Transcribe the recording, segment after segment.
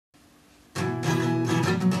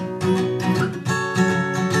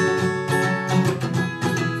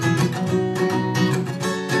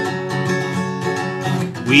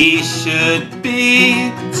We should be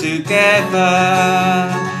together,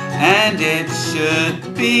 and it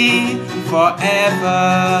should be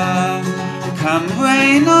forever. Come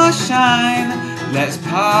rain or shine, let's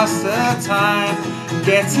pass the time,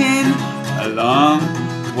 getting along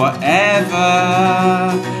whatever.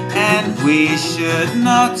 And we should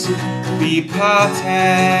not be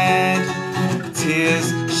parted,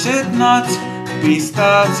 tears should not be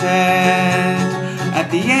started. At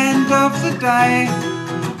the end of the day,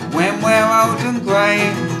 when we're old and grey,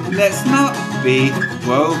 let's not be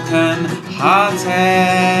broken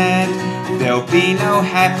hearted. There'll be no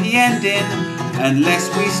happy ending unless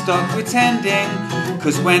we stop pretending,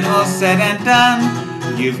 'cause when all's said and done,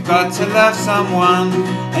 you've got to love someone,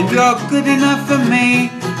 and you're good enough for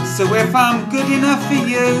me. So if I'm good enough for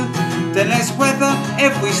you, then let's weather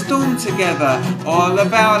every storm together, all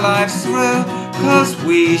of our lives through, 'cause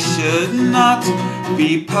we should not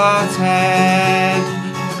be parted.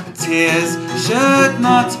 Tears should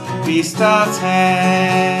not be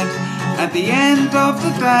started. At the end of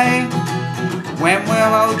the day, when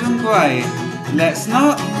we're old and grey, let's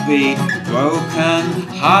not be broken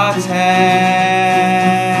hearted.